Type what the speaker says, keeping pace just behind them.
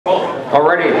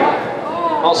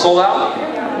All sold out?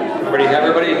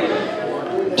 Everybody,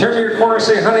 turn to your corner and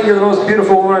say, honey, you're the most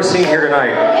beautiful woman I've seen here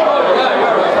tonight.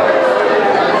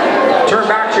 Turn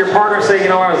back to your partner and say, you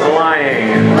know, I was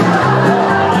lying.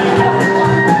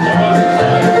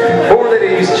 Four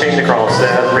ladies chained across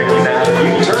that ring that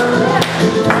you turn.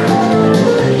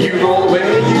 You roll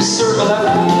away, you circle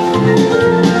out.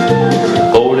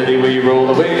 Oh, lady, we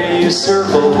roll away, you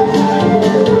circle.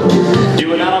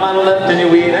 Do it out on the left and you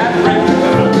weave that ring.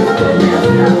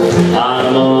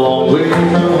 I'm a long way from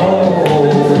home.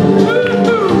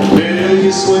 Will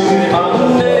you swing it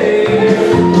on the day?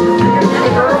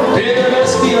 Will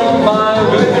this be on my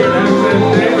way?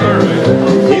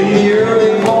 In the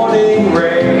early morning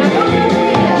rain.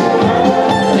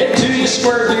 Get to your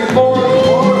square to four.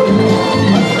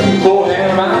 Go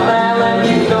hand around that let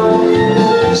you go.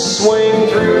 Swing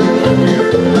through.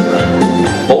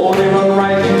 Oh, they run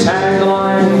right, you tag the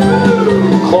line.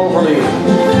 Cloverleaf.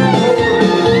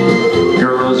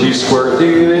 You squirt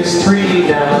through, it's 3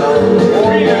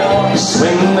 down.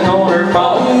 Swing the corner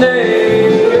from day.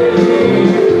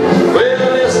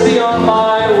 Will this be on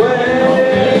my way?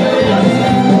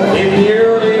 In the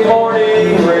early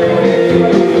morning rain.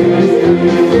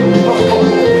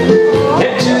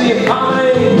 Head to your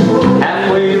pine,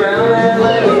 halfway around that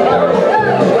lake.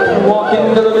 Walk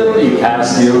into the middle, you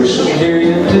pass the ocean, here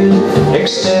you do.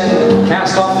 Extend,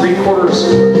 cast off 3/4.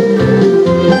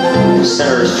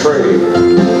 Center's trade.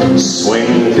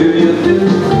 Swing through you do.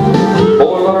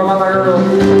 Boy, mother, mother, girl,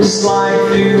 slide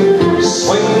through.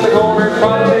 Swing the corner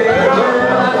from the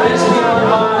that is on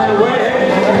my way.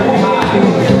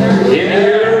 In the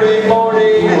early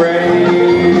morning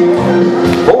rain.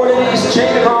 4 ladies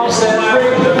chained across that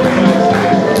ring.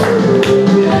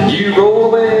 You roll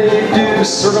away, do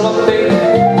circle up, baby.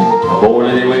 4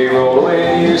 lady, we roll away,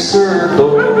 you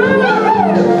circle.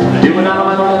 Doing out on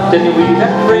my left and you weave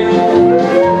that ring.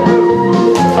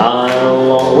 I'm a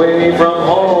long way from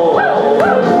home.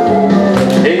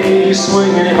 Hey,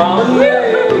 swinging if I'm a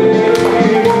day.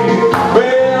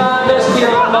 Well, I must be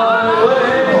on my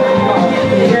way.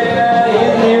 Yeah,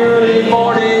 in the early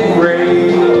morning rain.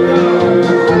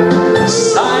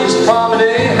 Sides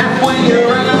promenade halfway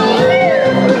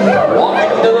around.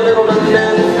 Walking to the little and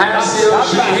then past the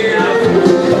ocean here.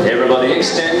 Everybody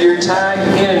extend your tag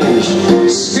hinge.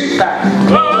 Scoot back.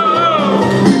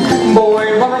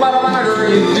 Boy, run about a miner,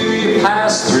 you do, you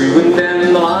pass through and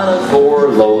bend the line of 4,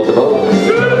 load the boat.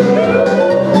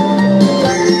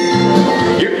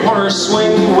 Your corner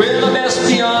swing, will the best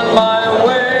be on my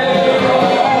way?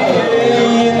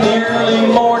 In the early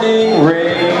morning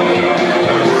rain.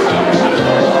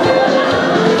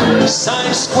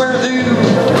 Side square through,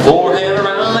 4-hand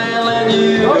around and let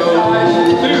you go.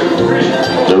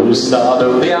 Do stop,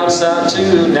 do the outside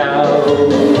too now.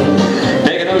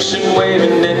 Ocean wave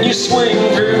and then you swing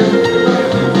through.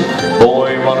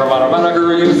 Boy, runner, runner, runner,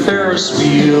 girl, you Ferris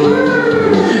wheel.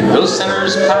 Those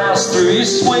centers pass through, you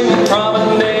swing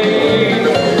promenade.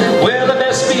 Will the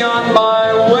best be on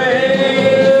my way?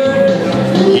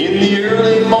 In the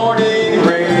early morning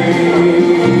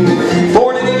rain.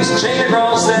 4 ladies chained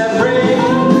across that ring.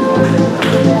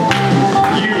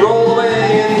 You roll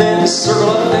away and then circle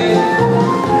up there.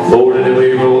 4 ladies,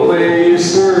 we roll away, you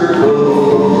circle.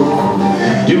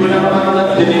 Do it on my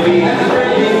left and you mean